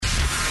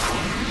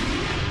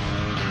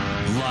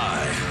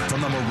Live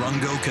from the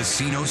Morongo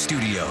Casino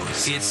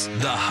Studios, it's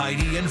the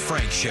Heidi and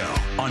Frank Show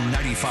on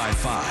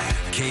 95.5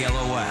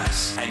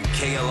 KLOS and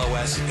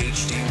KLOS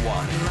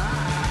HD1.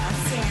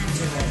 Los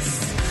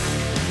Angeles.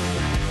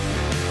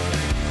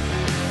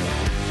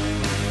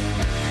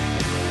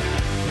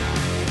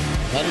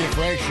 Heidi and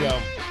Frank Show.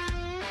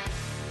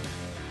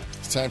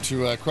 It's time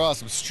to cross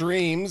some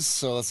streams,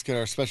 so let's get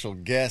our special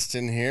guest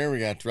in here. We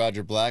got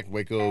Roger Black,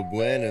 Waco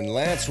Gwynn, and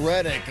Lance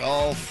Reddick,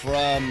 all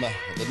from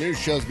the new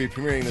show's be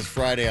premiering this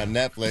Friday on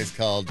Netflix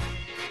called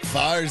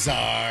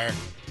Farzar.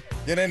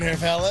 Get in here,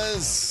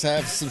 fellas.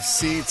 Have some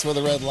seats where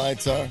the red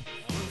lights are.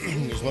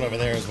 There's one over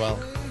there as well.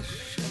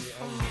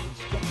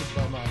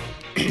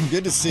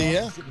 Good to see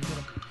you.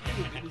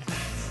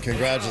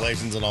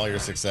 Congratulations on all your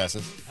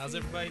successes. How's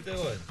everybody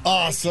doing?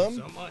 Awesome. Thank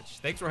you so much.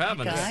 Thanks for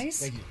having us. Guys,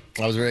 Thank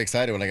you. I was very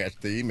excited when I got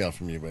the email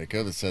from you,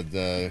 Waco, that said,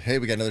 hey,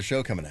 we got another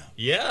show coming out.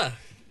 Yeah,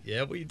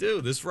 we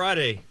do. This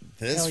Friday.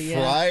 This Hell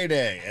yeah.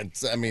 Friday. And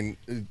I mean,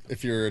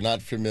 if you're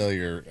not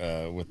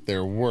familiar with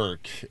their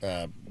work,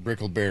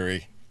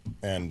 Brickleberry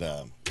and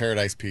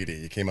Paradise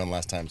PD. You came on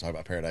last time to talk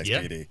about Paradise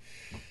Yep. PD.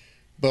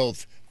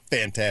 Both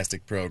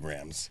fantastic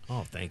programs.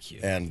 Oh, thank you.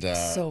 And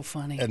so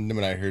funny. And then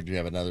when I heard you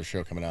have another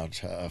show coming out,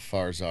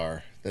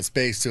 Farzar, that's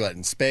based to it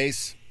in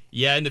space.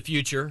 Yeah, in the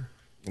future.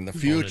 In the On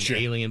future.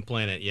 an alien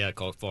planet,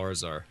 called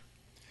Farzar.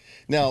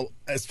 Now,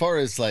 as far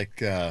as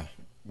like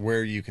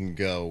where you can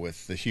go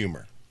with the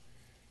humor,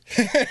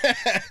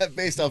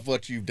 based off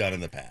what you've done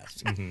in the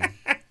past,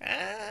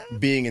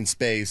 being in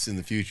space in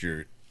the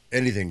future,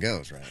 anything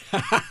goes, right?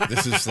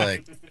 This is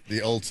like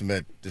the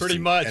ultimate. Pretty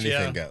much, anything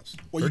yeah. goes.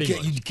 Well, Pretty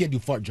you can't do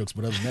fart jokes,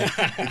 but other than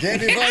that, You can't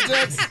do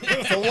projects.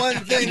 It's the one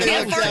thing You they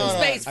can't look fart in down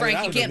on. space, Frank. I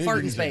You don't can't know, fart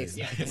in maybe space. these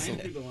Yeah, Lance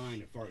do the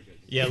line at fart joke.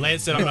 Yeah,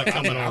 Lance said I'm not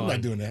coming on. I'm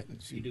not doing that.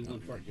 If you do one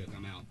fart joke,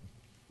 I'm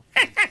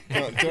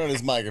out. Turn on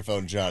his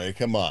microphone, Johnny.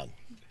 Come on.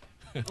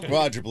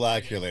 Roger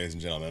Black here, ladies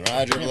and gentlemen.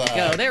 Roger Black.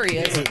 Go, there he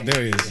is.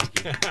 There he is.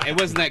 It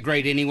wasn't that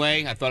great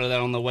anyway. I thought of that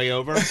on the way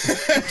over.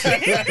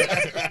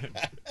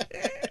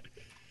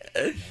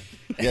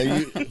 Yeah,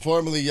 you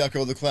formerly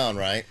Yucko the Clown,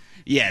 right?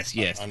 Yes,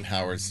 yes. On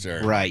Howard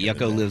Stern. Right,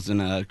 Yucko lives in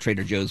a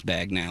Trader Joe's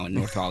bag now in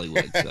North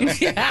Hollywood.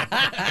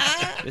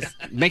 So.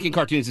 Making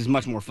cartoons is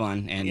much more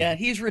fun, and Yeah,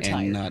 he's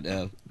retired. and not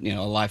a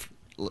life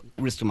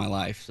risk to my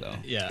life. So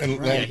Yeah,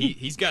 And- yeah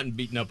he's gotten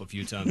beaten up a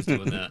few times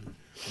doing that.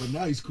 But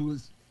now he's cool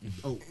as.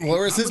 Oh,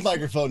 Where's his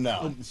microphone now?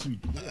 oh, shoot.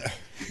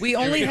 We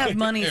only have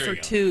money for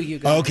two, you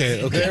guys.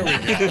 Okay. There we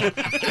go.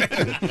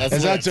 That's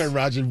As I Lance. turn,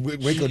 Roger,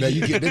 Waco, now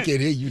they can't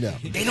hear you now.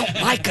 they don't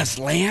like us,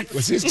 Lance.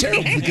 Well, see, it's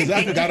terrible because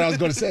I forgot what I was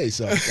going to say.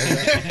 So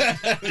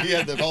He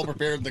had them all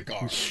prepared in the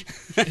car.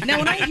 Now,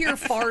 when I hear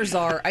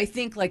Farzar, I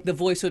think like the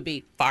voice would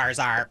be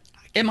Farzar.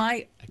 Am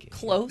I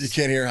close? You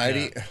can't hear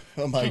Heidi?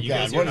 Oh, my You God.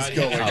 guys What hear is Heidi?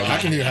 going on? I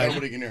can hear Heidi.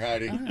 Nobody can hear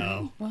Heidi.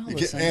 Oh. Well, You can't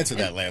listen, answer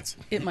that, Lance.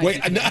 It might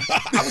wait, be.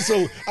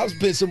 I was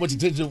paying so much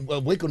attention to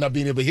Waco not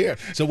being able to hear.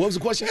 So what was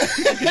the question?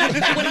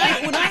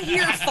 when I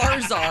hear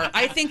Farzar,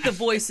 I think the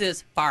voice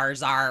is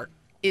Farzar.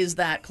 Is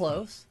that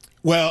close?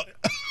 Well,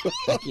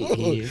 can't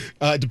hear you.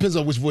 it depends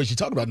on which voice you're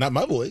talking about. Not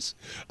my voice.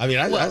 I mean,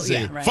 I Well,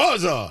 say yeah, right.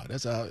 Farzar.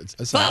 That's how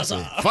I say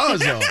it.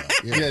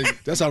 Farzar. Yeah. Yeah.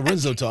 That's how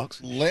Renzo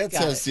talks. Lance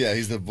Got says, yeah,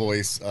 he's the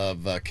voice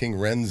of King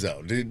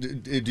Renzo. Do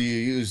you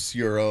use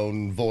your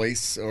own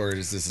voice, or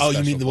is this a Oh, you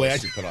special mean the way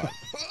voice I- you put on?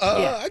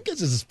 Yeah. I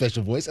guess it's a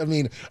special voice. I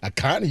mean, I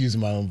kind of use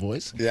my own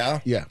voice.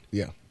 Yeah? Yeah.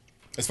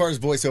 As far as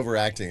voiceover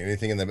acting,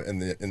 anything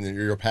in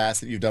your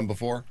past that you've done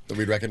before that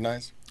we'd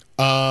recognize?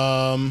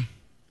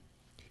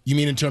 You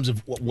mean in terms of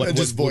what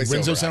Just what voiceover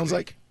Renzo sounds acting.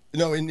 like?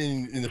 No, in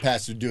the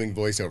past of doing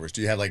voiceovers,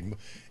 do you have like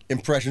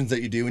impressions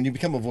that you do when you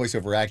become a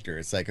voiceover actor?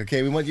 It's like,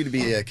 okay, we want you to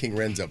be King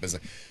Renzo. But it's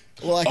like,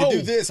 well, I can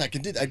do this. I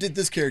did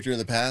this character in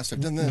the past.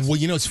 I've done this. Well,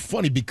 it's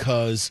funny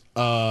because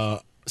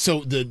so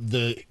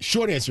the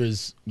short answer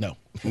is no.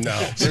 No,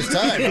 first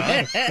time,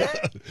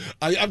 huh?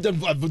 I've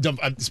done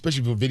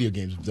especially for video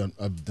games.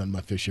 I've done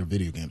my fair share of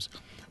video games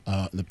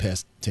in the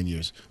past 10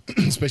 years,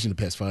 especially in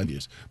the past 5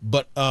 years.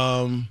 But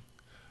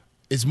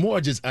it's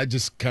more I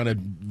just kind of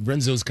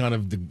Renzo's kind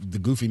of the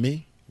goofy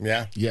me.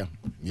 Yeah. Yeah.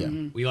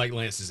 We like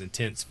Lance's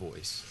intense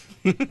voice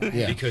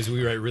Yeah. because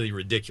we write really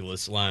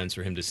ridiculous lines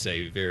for him to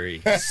say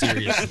very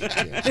seriously.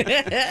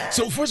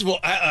 So first of all,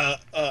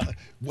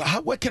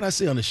 what can I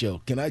say on the show?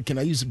 Can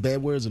I use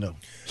bad words or no?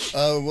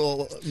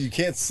 Well, you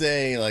can't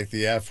say like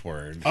the F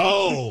word.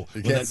 Oh,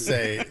 You can't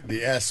say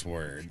the S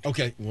word.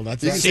 okay. Well,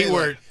 that's You can say C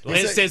word. like-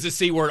 Lance say- says the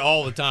C word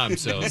all the time.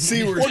 So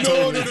C word.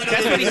 no.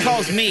 That's what he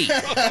calls me.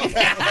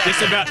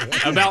 just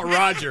about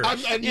Roger. I'm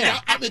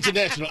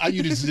international. I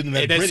use it in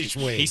that That's- British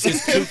way. He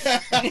says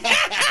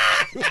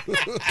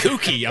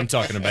kooky. I'm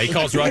talking about. He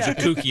calls Roger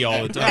kooky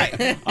all the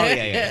time. Oh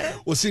yeah.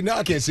 Well, see, now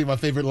I can't say my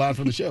favorite line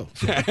from the show.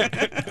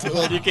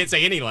 Well, you can't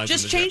say any lines.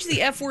 Just in the change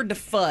the F word to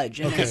fudge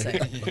and that's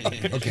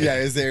it. Okay. Yeah,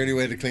 is there any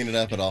way to clean it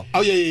up at all?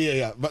 Oh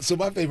yeah. But so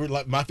my favorite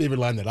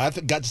line that I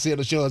got to say on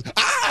the show is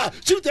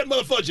Shoot that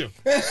motherfucker.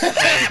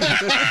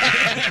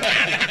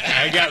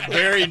 I got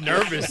very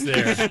nervous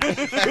there.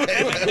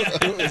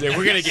 I said,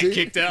 we're gonna get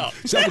kicked out.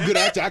 So I'm a good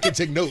actor. I can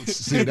take notes.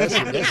 See, that's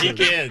You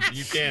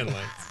can,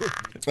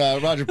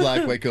 Lance. Roger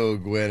Black, Waco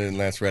Gwynn, and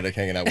Lance Reddick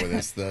hanging out with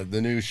us. The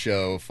new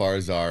show,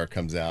 Farzar,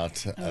 comes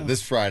out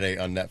this Friday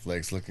on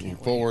Netflix. Looking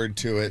forward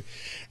to it.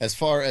 As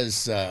far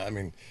as,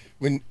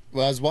 when I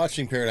was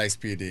watching Paradise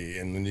PD,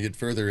 and when you get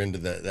further into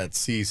that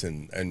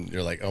season, and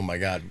you're like, oh my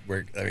God,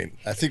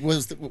 I think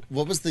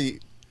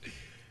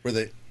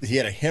he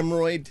had a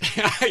hemorrhoid?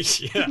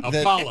 Yeah,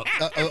 a polyp.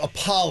 A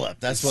polyp.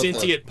 That's what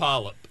Sentient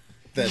polyp.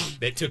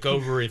 That took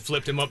over and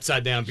flipped him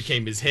upside down,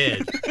 became his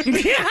head.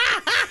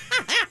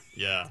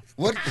 Yeah.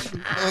 What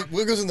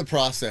goes in the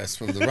process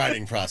from the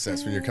writing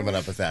process when you're coming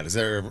up with that? Is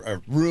there a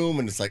room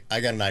and it's like, I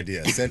got an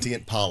idea,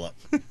 sentient polyp?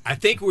 I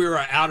think we were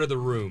out of the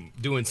room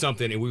doing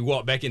something, and we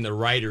walked back in. The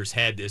writers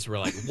had this. We're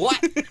like, what?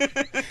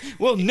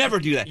 We'll never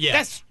do that. Yeah.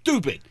 That's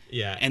stupid.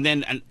 Yeah. And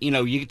then,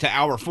 you get to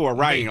hour 4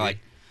 writing, you're like,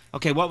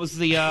 okay, what was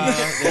the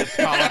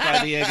polyp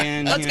idea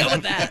again? Let's go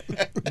with that.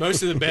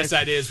 Most of the best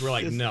ideas were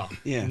like, no,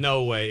 Yeah.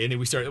 no way. And then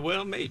we started,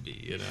 well,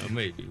 maybe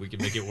we can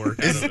make it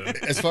work. I don't know.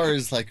 As far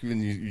as like when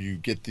you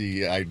get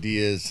the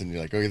ideas and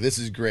you're like, okay, this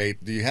is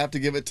great. Do you have to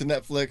give it to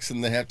Netflix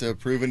and they have to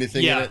approve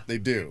anything in it? They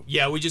do.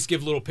 Yeah, we just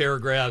give little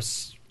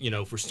paragraphs,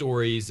 for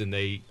stories, and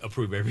they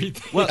approve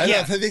everything. Well, I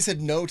yeah. know, they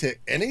said no to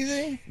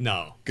anything?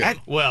 No. Good.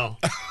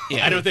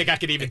 I don't think I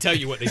could even tell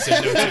you what they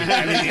said no to.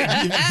 I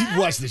mean, if you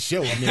watch the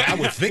show, I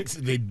would think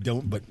they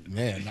don't, but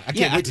man, I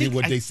can't wait to hear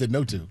what they said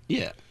no to.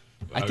 Yeah.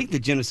 I think the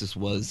genesis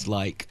was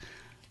like,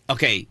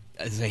 okay,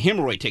 as a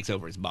hemorrhoid takes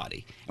over his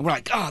body. And we're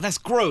like, oh, that's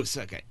gross.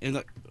 Okay. And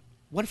like,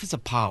 what if it's a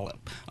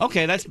polyp?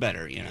 Okay, that's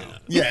better, Yeah,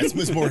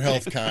 it's more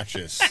health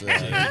conscious.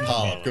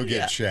 Polyp, go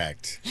get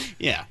checked.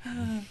 Yeah.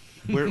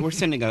 We're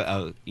sending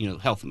a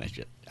health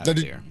message out Now,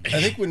 there.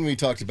 I think when we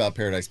talked about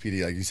Paradise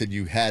PD, like you said,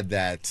 you had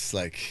that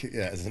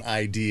as an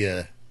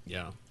idea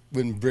Yeah.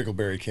 when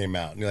Brickleberry came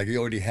out. And you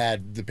already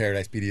had the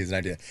Paradise PD as an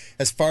idea.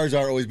 As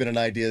Farzar always been an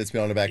idea that's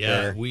been on the back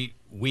Yeah, burner.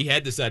 we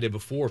had this idea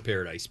before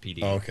Paradise PD.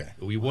 Oh, okay.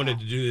 We wanted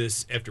to do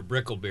this after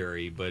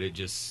Brickleberry, but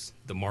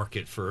the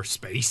market for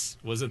space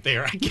wasn't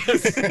there, I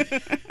guess.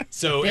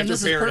 So And after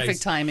this is Paradise,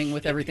 perfect timing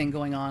with everything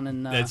going on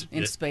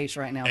in space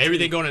right now.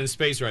 everything too. going into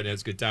space right now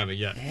is good timing.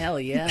 Yeah. Hell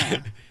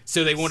yeah.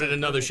 So they wanted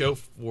another show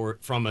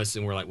from us,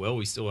 and we're like, well,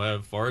 we still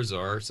have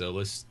Farzar, so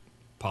let's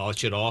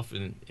polish it off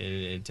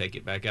and take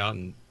it back out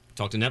and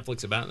talk to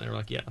Netflix about it. And they're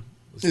like, yeah,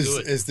 let's do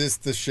it. Is this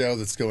the show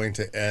that's going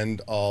to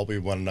end all we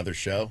want another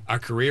show? Our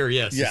career,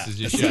 yes. Yeah. This is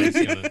just shows,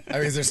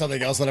 Is there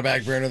something else on the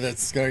back burner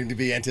that's going to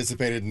be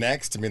anticipated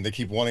next? They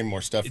keep wanting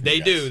more stuff from They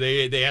you do.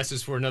 guys. They asked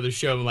us for another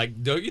show. I'm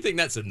like, don't you think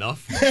that's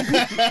enough?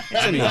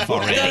 It's enough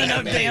already. Done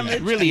enough damage.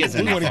 It really is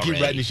We enough want to keep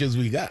already. writing the shows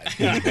we got.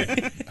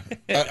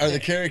 Are the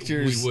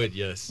characters We would,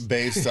 yes.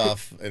 based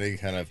off any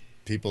kind of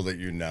people that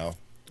you know?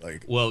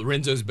 Like, Well,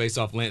 Renzo's based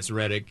off Lance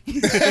Reddick.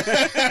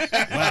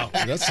 Wow,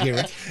 that's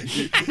scary.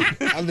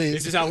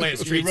 This is how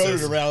Lance we treats wrote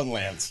us. it around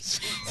Lance.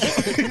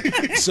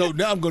 So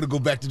now I'm going to go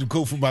back to the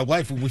code for my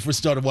wife when we first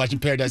started watching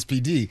Paradise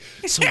PD.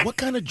 So what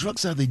kind of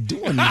drugs are they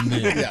doing in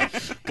there? Yeah.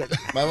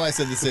 My wife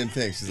said the same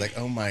thing. She's like,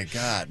 oh my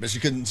God. But she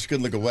couldn't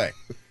look away.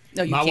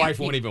 No, you My can't- wife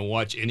won't even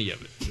watch any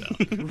of it.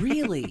 So.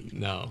 Really?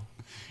 No.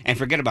 And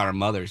forget about our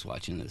mothers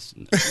watching this.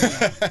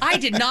 I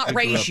did not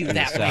raise you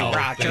that way, South,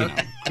 Roger.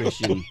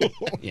 Christian.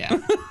 Yeah.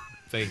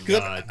 Thank 'Cause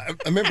God. I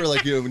remember,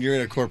 when you're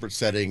in a corporate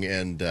setting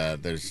and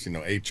there's,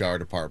 HR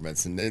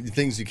departments and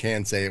things you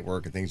can say at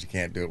work and things you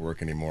can't do at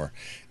work anymore.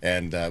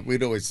 And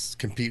we'd always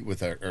compete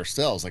with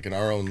ourselves, like in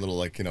our own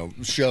little,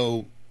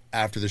 show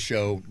after the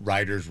show,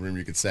 writer's room,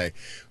 you could say,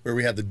 where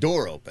we had the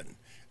door open.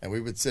 And we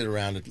would sit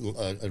around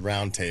a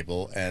round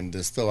table and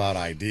just throw out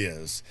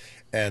ideas.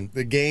 And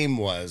the game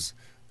was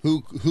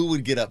who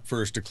would get up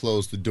first to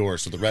close the door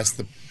so the rest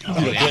of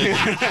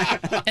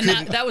the And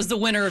that was the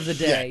winner of the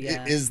day.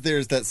 Yeah.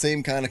 There's that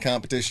same kind of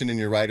competition in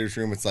your writer's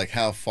room? It's like,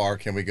 how far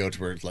can we go to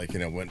where it's like,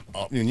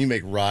 when you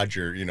make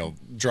Roger,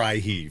 dry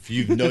heave,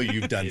 you've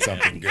done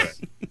something good.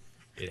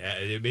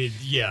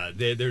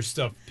 There's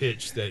stuff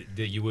pitched that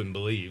you wouldn't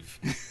believe.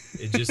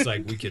 It's just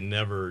like we can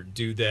never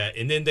do that.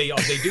 And then they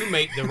do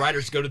make the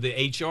writers go to the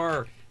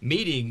HR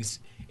meetings,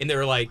 and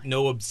they're like,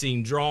 no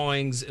obscene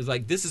drawings. It's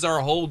like, this is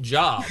our whole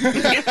job.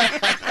 Wait.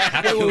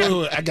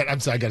 I'm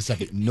sorry, I got to stop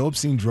you. No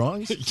obscene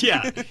drawings?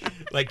 Yeah,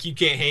 like you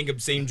can't hang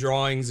obscene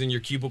drawings in your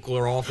cubicle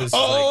or office.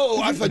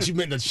 Oh, I thought you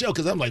meant the show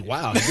because I'm like,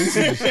 wow. This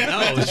is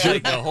No, it's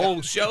like the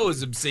whole show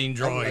is obscene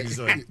drawings.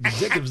 Like, the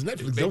executives of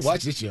Netflix don't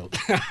watch this show.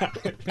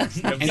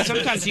 And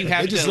sometimes you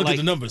have They just to look at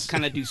the numbers.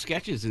 kind of do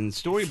sketches and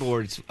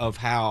storyboards of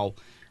how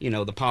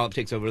the polyp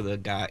takes over the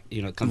guy,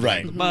 comes Right.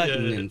 out of the butt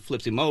and Yeah. then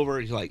flips him over.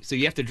 It's like, so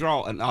you have to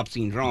draw an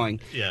obscene drawing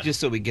Yeah. just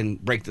so we can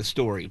break the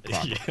story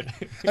properly.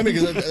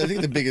 Because I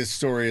think the biggest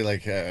story,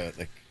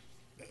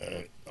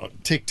 on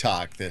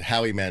TikTok, that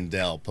Howie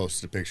Mandel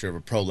posted a picture of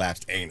a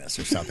prolapsed anus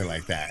or something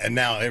like that, and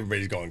now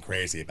everybody's going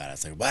crazy about it.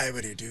 It's like, why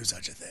would he do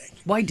such a thing?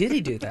 Why did he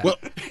do that? Well,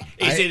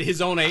 is it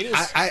his own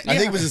anus? I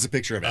think it was just a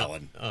picture of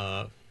Ellen.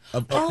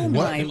 Oh what?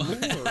 my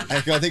lord!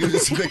 I think it was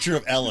just a picture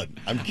of Ellen.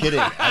 I'm kidding.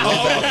 I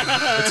love Ellen.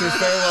 It's her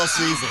farewell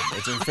season.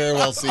 It's her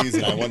farewell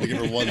season. I wanted to give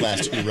her one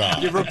last hurrah.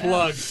 Give her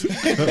plugs.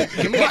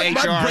 Give me an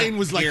My HR brain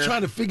was like here,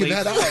 trying to figure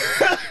please. that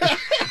out.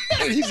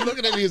 And he's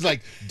looking at me. He's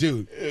like,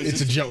 "Dude,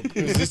 it's a joke."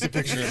 It was just a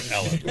picture of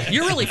Ellen.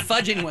 You're really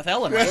fudging with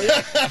Ellen, right?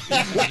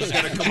 She's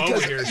gonna come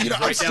over here. She's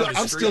right down the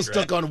I'm street, still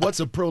stuck on what's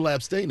a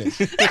prolapse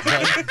anus.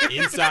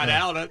 Inside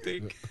Out, I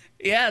think.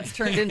 Yeah, it's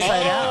turned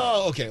inside out.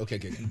 Oh, okay. Got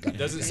it.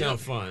 Doesn't sound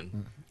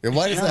fun. And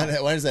why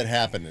does that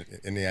happen?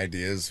 Any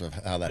ideas of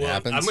how that Well,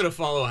 happens? I'm gonna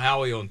follow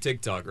Howie on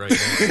TikTok right now.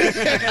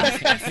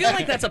 I feel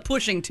like that's a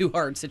pushing too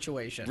hard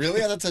situation.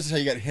 Really? I thought that's how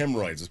you got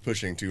hemorrhoids, is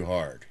pushing too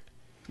hard.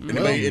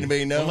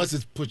 Anybody know? Unless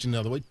it's pushing the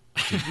other way.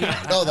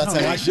 Oh, that's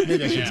how I you should,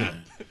 maybe I should say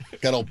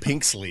that. got all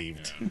pink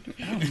sleeved.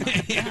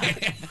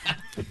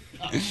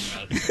 I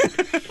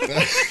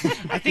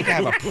think I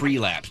have a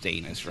prelapsed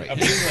anus right now.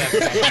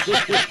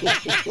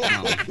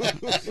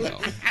 So,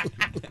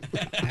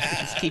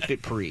 let's keep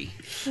it pre.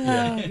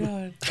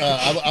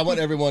 I want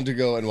everyone to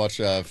go and watch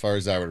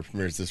Farzar when it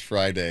premieres this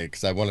Friday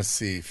because I want to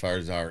see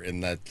Farzar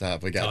in that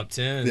top. We got Top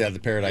 10. Yeah, the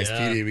Paradise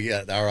Yeah. PD. We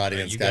got our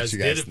audience. You got guys you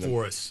guys did it in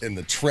for us. in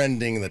the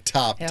trending, the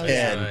top Hell 10.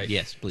 yeah. Right.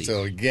 Yes, please.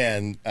 So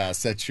again,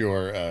 set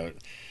your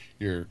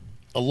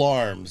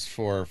alarms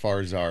for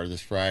Farzar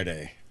this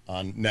Friday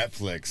on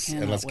Netflix, and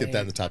Cannot let's get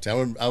that in the top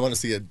 10. I want to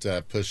see it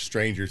push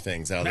Stranger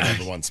Things out of the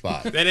number one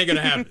spot. That ain't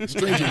gonna happen.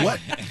 Stranger what?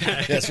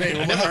 Yeah,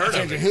 Stranger, Never heard of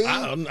Stranger it. Who?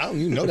 I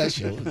don't even know that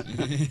show.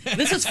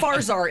 This is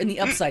Farzar in the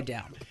upside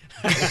down.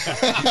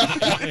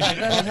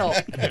 That'll help.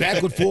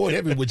 Backward, forward,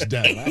 every which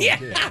down. I don't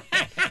care.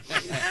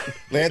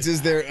 Lance,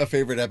 is there a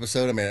favorite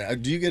episode? I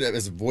mean, do you get it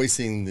as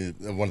voicing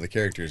one of the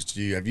characters?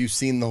 Have you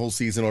seen the whole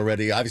season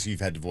already? Obviously,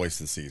 you've had to voice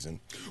the season.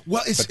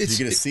 Well, But do you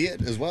get to see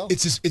it as well?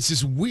 It's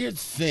this weird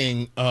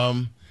thing.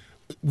 I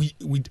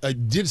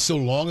did so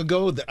long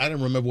ago that I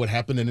don't remember what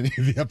happened in any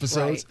of the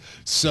episodes. Right.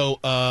 So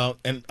I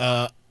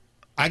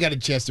got a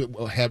chance to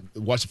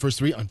watch the first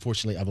 3.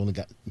 Unfortunately, I've only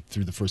got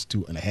through the first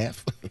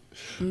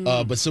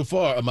 2.5. But so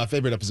far, my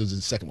favorite episode is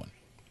the second one.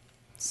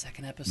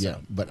 Second episode. Yeah,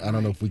 but I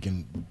don't know if we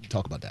can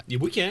talk about that. Yeah,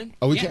 we can.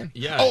 Oh, we Yeah. can.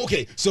 Yeah. Oh,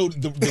 okay. So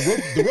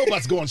the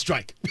robots go on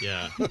strike.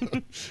 Yeah.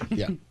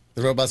 Yeah.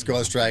 The robots go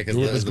on strike is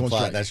The robots the go on plot.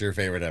 strike. That's your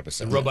favorite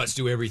episode. Robots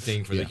do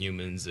everything for Yeah. the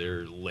humans.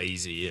 They're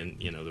lazy, and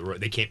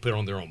they can't put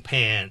on their own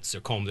pants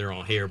or comb their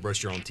own hair,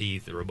 brush their own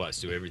teeth. The robots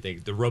do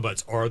everything. The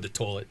robots are the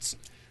toilets.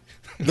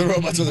 The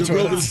robots are the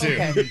toilets too.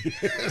 Okay.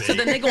 So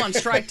then they go on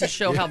strike to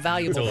show how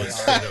valuable they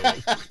Toilets. are.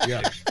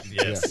 Yeah.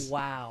 Yes.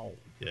 Wow.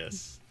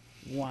 Yes.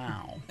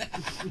 Wow.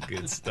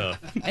 Good stuff.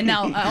 And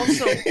now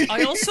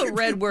I also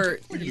read where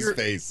His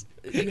face.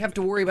 you have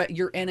to worry about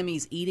your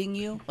enemies eating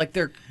you, like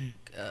they're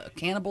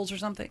cannibals or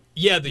something.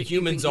 Yeah, the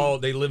humans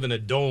they live in a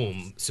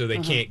dome, so they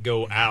can't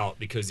go out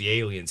because the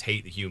aliens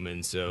hate the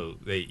humans. So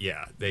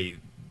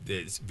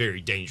it's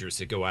very dangerous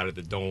to go out of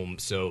the dome.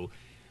 So,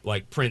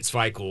 like Prince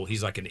Fichel,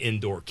 he's like an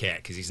indoor cat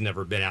because he's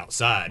never been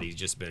outside. He's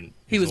just been.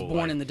 He his was whole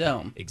born life. in the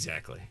dome.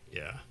 Exactly.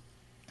 Yeah.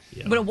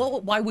 Yeah. But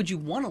why would you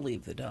want to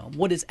leave the dome?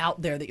 What is out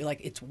there that you're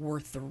like, it's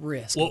worth the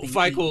risk? Well, of being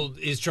Fichel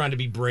is trying to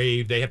be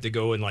brave. They have to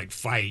go and like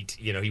fight.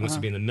 He wants to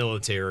be in the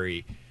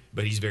military,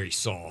 but he's very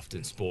soft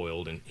and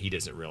spoiled, and he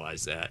doesn't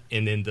realize that.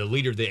 And then the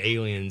leader of the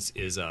aliens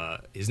is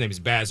his name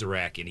is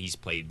Bazarak, and he's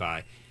played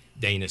by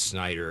Dana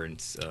Snyder,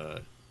 and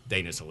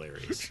Dana's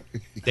hilarious.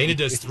 Dana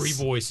does 3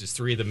 voices,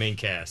 3 of the main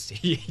cast.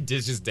 He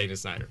does just Dana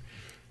Snyder.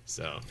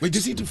 So Wait,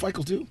 does he do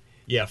Fichel too?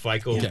 yeah,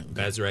 Fichel, Okay.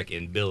 Bazarak,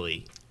 and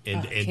Billy.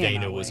 And cannot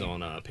Dana was wait.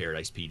 on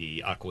Paradise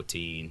PD, Aqua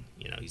Teen.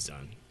 He's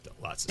done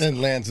lots of stuff.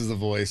 And Lance is the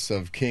voice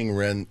of King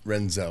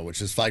Renzo,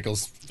 which is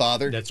Fichel's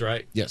father. That's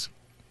right. Yes.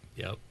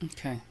 Yep.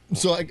 Okay.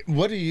 So,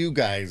 what do you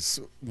guys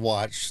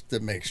watch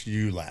that makes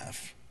you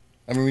laugh?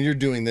 I mean, when you're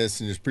doing this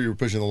and you're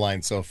pushing the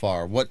line so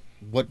far, what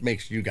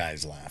makes you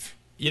guys laugh?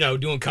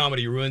 Doing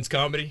comedy ruins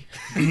comedy.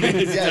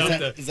 Is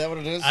that what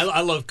it is?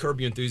 I love Curb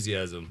Your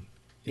Enthusiasm.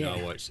 Yeah.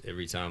 I watch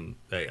every time.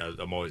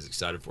 I'm always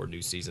excited for a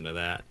new season of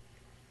that.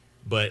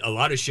 But a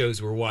lot of shows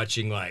we're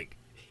watching, like,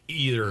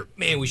 either,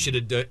 man, we should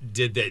have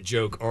did that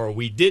joke, or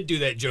we did do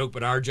that joke,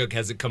 but our joke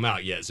hasn't come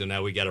out yet, so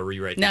now we got to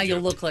rewrite the Now you'll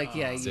joke. look like So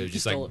you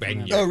just stole like it from bang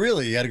them. your- Oh,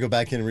 really? You got to go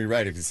back in and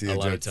rewrite if you see a a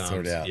lot joke of that's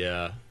sorted times. out.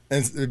 Yeah.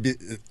 And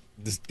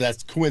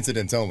that's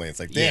coincidence only. It's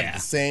like, damn, Yeah. the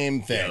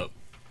same thing. Yep.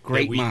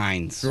 Great we-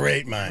 minds.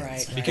 Great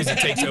minds. Right. Because it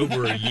takes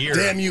over a year.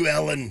 Damn you,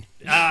 Ellen.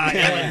 Ellen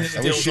I wish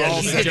steals she had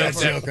all the said that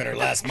jokes. joke on her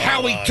last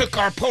Howie monologue. took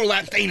our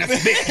prolapse anus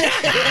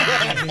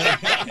bitch.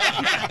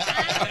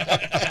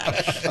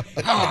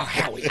 Oh,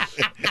 Howie.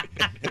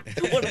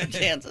 What are the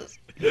chances?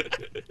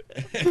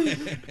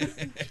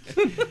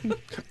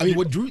 I mean,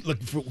 what drew,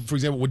 like, for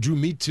example, what drew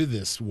me to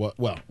this? What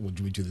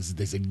drew me to this is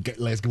they said,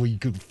 "Last go, you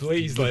could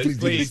Please, do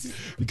please. this,"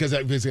 because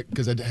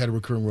I had a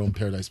recurring role in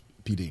Paradise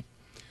PD.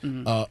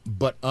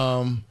 But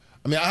I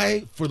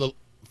mean,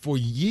 for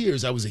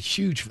years I was a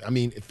huge. I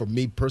mean, for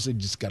me personally,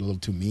 just got a little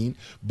too mean.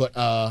 But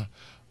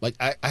like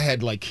I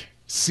had like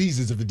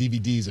seasons of the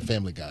DVDs of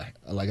Family Guy.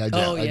 Like I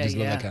just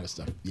love yeah. that kind of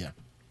stuff. Yeah,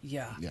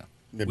 Yeah. yeah.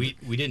 We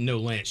didn't know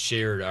Lance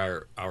shared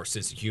our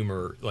sense of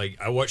humor. Like,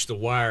 I watched The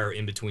Wire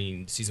in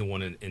between season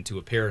 1 and Into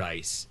a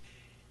Paradise,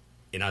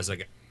 and I was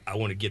like, I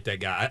want to get that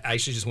guy. I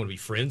actually just want to be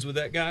friends with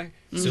that guy.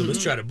 So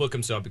let's try to book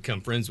him so I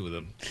become friends with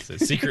him. So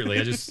secretly,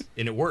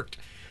 and it worked.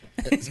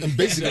 And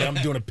basically, I'm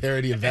doing a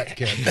parody of that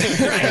character.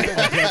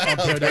 On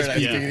Paradise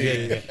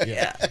PD.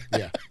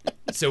 Yeah.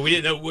 So we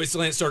didn't know once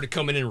Lance started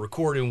coming in and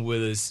recording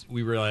with us,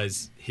 we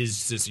realized his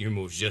sense of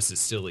humor was just as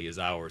silly as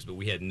ours, but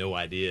we had no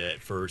idea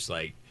at first.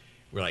 Like,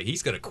 we're like,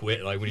 he's gonna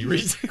quit. Like when he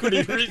reads it,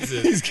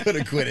 He's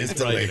gonna quit he's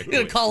probably instantly. gonna He's gonna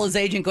quit. call his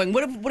agent, going,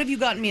 "What have you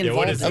gotten me Yeah,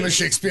 involved what is in?" I'm a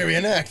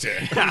Shakespearean actor.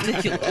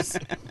 Ridiculous.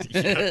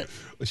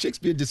 Well,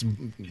 Shakespeare did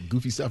some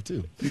goofy stuff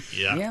too.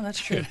 Yeah. Yeah, that's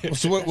true.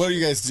 So what do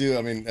you guys do?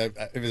 I mean,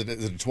 is it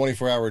a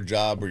 24-hour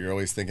job where you're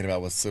always thinking about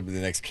what's the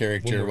next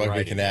character, When we're what we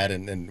writing. can add,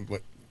 and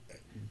what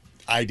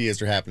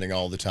ideas are happening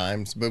all the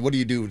time? But what do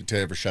you do to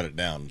ever shut it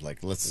down?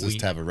 Like, let's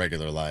just have a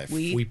regular life.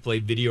 We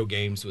played video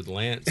games with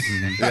Lance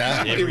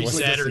yeah. every What's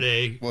the-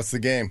 Saturday. What's the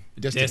game?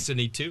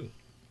 Destiny 2.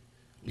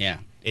 Yeah.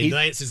 And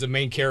Lance is the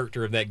main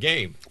character of that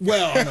game.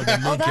 Well, I'm the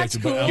main that's character,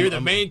 but cool. You're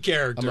the main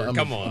character.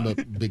 Come on. I'm a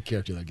big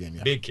character in that game.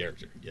 Yeah. Big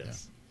character.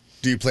 Yes.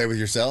 Do you play with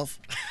yourself?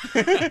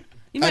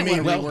 You might want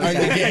to reword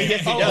in the that. game.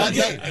 Yes, he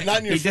does. Not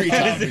in your free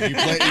time. But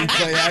you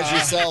play as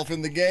yourself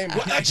in the game.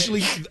 Well,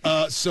 actually,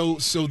 so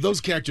those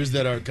characters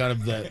that are kind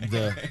of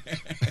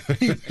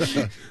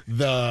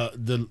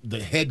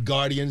the head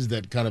guardians,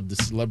 that kind of the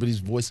celebrity's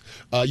voice,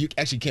 you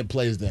actually can't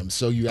play as them.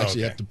 So you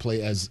actually have to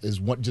play as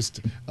one,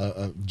 just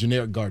a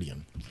generic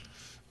guardian.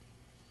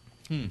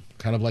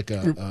 Kind of like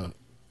a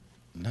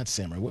not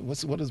samurai.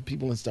 What is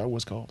people in Star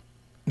Wars called?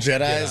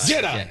 Jedis.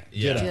 Jedi.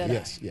 Yeah.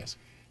 Jedi. Yes.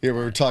 Yeah, we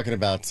were talking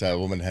about a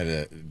woman had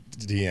a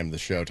DM the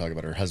show talking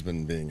about her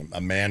husband being a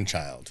man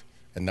child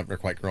and never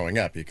quite growing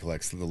up. He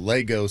collects the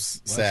Lego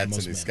sets and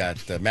most he's men.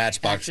 got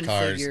Matchbox Action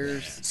cars.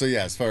 figures. So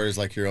yeah, as far as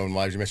like your own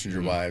wives, you mentioned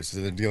your wives.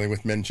 So they're dealing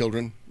with men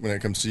children when it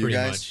comes to Pretty you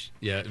guys. much.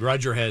 Yeah.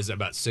 Roger has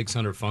about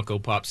 600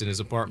 Funko Pops in his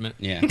apartment.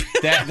 Yeah.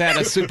 That a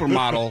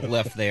supermodel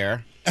left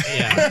there.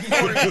 Yeah.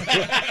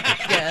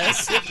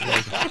 Yes.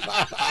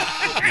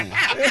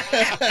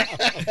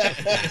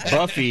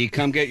 Buffy,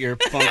 come get your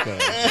Funko.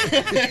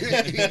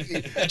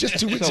 Just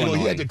 2 weeks So ago, he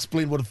annoying. had to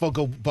explain what a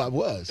Funko Pop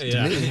was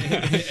Yeah. to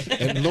me,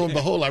 and lo and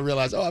behold, I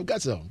realized, I've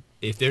got some.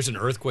 If there's an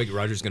earthquake,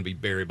 Roger's going to be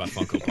buried by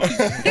Funko Pops.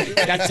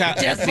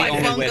 That's the by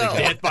only way to Funko. go.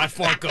 Death by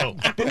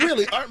Funko. But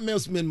really, aren't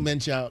most men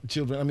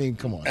children? I mean,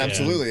 come on.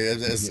 Absolutely.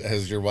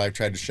 Has your wife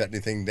tried to shut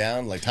anything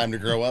down? Like time to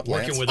grow up?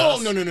 Working Lance? with Oh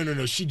us.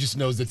 no! She just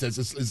knows that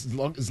as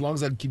long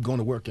as I keep going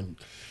to work and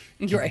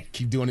Right.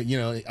 keep doing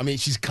it, I mean,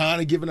 she's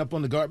kind of giving up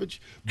on the garbage,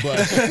 but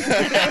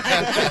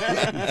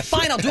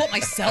Fine, I'll do it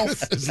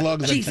myself. as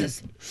long as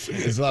Jesus.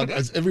 as long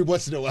as every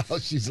once in a while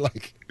she's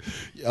like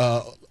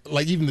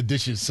even the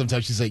dishes.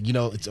 Sometimes she's like,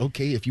 it's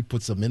okay if you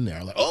put some in there.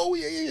 I'm like, oh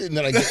yeah, and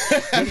then I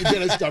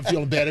start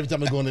feeling bad every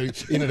time I go in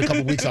a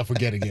couple weeks. I'll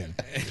forget again.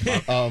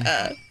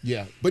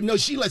 Yeah, but no,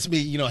 she lets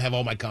me, have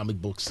all my comic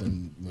books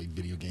and like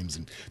video games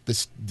and the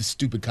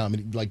stupid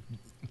comedy. Like,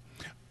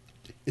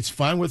 it's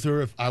fine with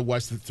her if I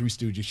watch the Three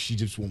Stooges. She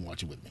just won't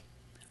watch it with me.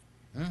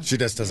 She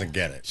just doesn't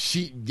get it.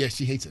 She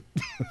hates it.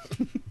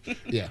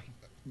 Yeah.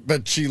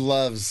 But she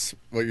loves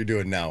what you're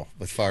doing now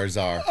with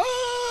Farzar.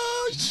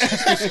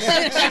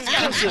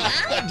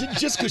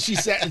 Just because she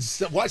sat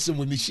and watched them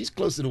with me, she's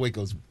closer to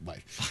Waco's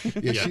wife.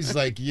 Yeah, she's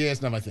like,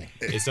 it's not my thing.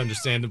 It's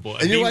understandable.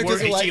 And your Be wife doesn't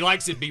worried. like- She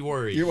likes it. Be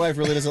worried. Your wife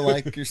really doesn't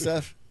like your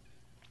stuff?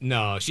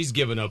 No, she's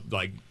given up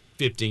like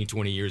 15,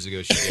 20 years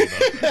ago. She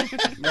gave up.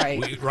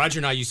 Right. Roger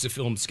and I used to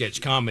film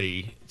sketch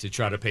comedy to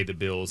try to pay the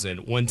bills.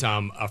 And one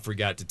time I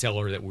forgot to tell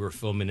her that we were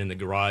filming in the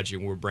garage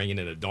and we were bringing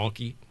in a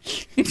donkey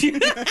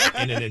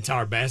and an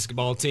entire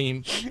basketball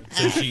team.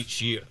 So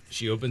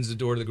she opens the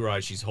door to the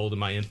garage. She's holding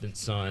my infant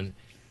son.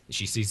 And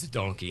she sees the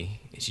donkey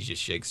and she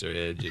just shakes her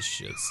head, just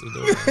shuts the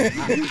door.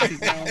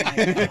 Oh my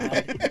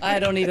God. I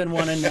don't even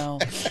want to know.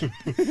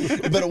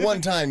 But at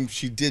one time,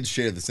 she did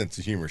share the sense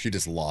of humor. She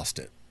just lost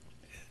it.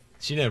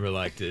 She never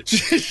liked it.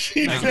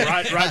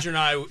 Like, Roger and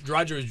I,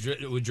 Roger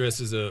would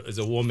dress as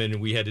a woman, and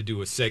we had to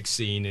do a sex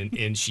scene,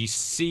 and she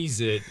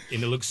sees it,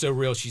 and it looks so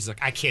real. She's like,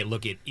 I can't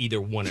look at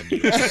either one of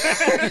you.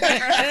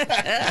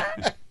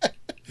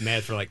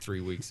 Mad for like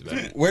 3 weeks about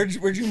it. Where'd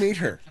you meet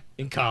her?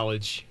 In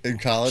college. In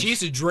college? She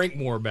used to drink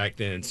more back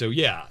then, so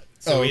yeah.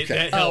 So Oh, okay.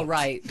 that helped. Oh,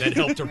 right. That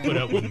helped her put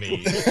up with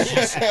me.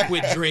 She's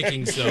quit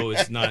drinking, so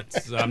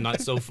I'm not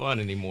so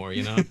fun anymore,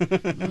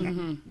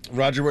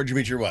 Roger, where'd you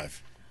meet your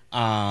wife?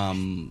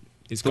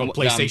 It's called I'm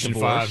PlayStation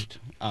 5.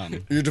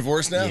 divorced. You're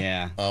divorced now?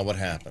 Yeah. What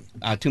happened?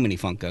 Too many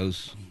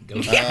Funkos.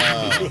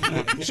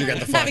 She got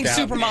the fuck Having out.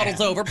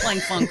 supermodels over playing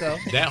Funko.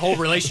 That whole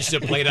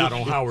relationship played out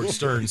on Howard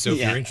Stern, so if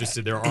Yeah. you're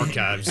interested, there are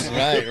archives.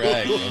 Right.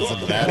 Listen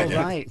to that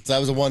again. right. So that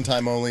was a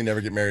one-time only.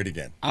 Never get married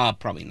again.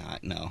 Probably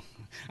not. No.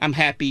 I'm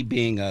happy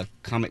being a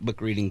comic book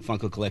reading,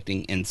 Funko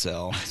collecting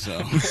incel.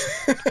 So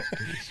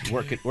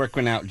it's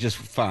working out just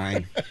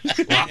fine.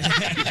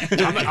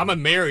 I'm a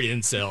married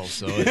incel,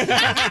 so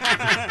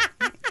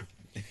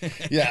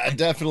Yeah,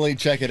 definitely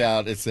check it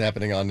out. It's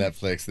happening on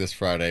Netflix this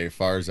Friday.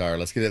 Farzar.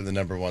 Let's get it in the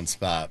number one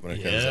spot when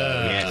it comes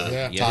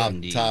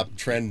out. Top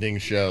trending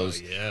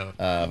shows.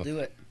 I'll do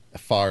it.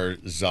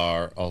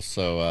 Farzar.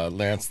 Also,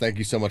 Lance, thank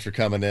you so much for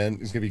coming in.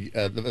 He's gonna be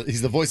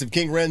he's the voice of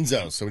King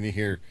Renzo. So when you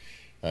hear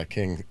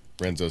King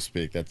Renzo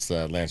speak, that's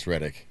Lance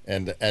Reddick.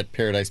 And at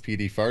Paradise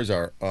PD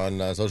Farzar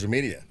on social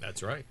media.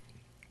 That's right.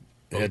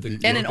 And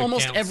in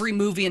almost every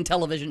movie and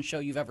television show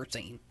you've ever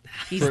seen.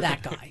 He's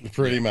that guy.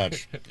 Pretty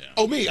much.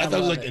 Oh, me? I thought it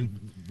was like in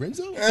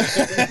Renzo?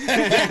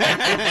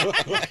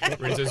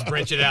 Renzo's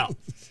branch it out.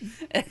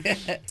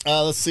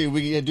 Let's see.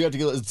 We do have to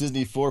get this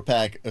Disney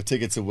 4-pack of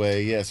tickets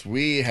away. Yes,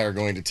 we are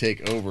going to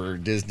take over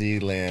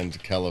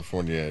Disneyland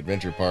California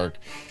Adventure Park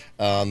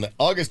on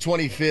August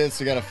 25th.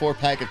 So we got a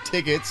 4-pack of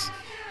tickets.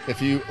 If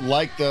you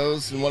like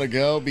those and want to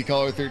go, be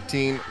caller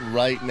 13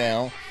 right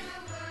now.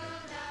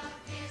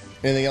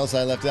 Anything else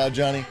I left out,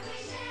 Johnny?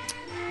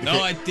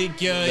 No, I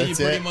think you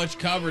pretty much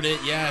covered it.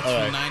 Yeah, it's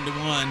from 9 to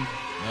 1.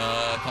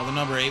 Call the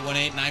number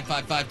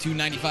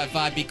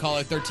 818-955-2955. Be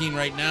caller 13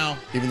 right now.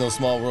 Even though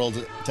Small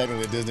World's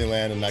technically at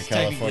Disneyland and not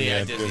Technically California.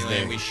 at Disneyland,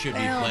 Disney. we should be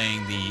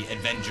playing the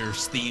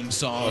Avengers theme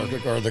song.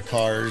 Or the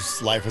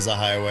Cars, Life is a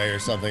Highway, or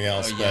something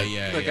else. Look,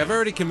 I've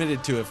already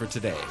committed to it for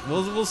today.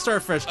 We'll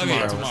start fresh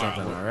tomorrow, or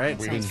something, all right?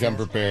 We can come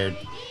prepared.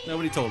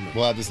 Nobody told me.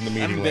 We'll have this in the I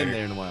meeting haven't later. been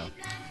there in a while.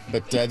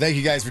 But thank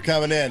you guys for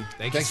coming in.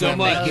 Thank you so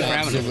much. Thank you for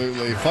having us.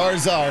 Absolutely.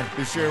 Farzar,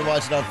 be sure to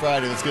watch it on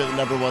Friday. Let's get it the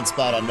number one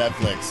spot on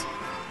Netflix.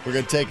 We're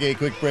going to take a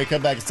quick break,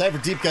 come back. It's time for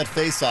Deep Cut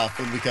Face Off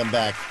when we come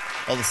back.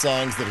 All the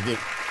songs that are get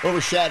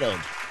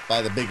overshadowed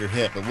by the bigger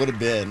hit, but would have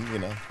been,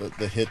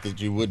 the hit that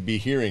you would be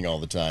hearing all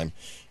the time.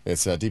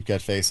 It's Deep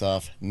Cut Face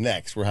Off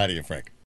next. We're Heidi and Frank.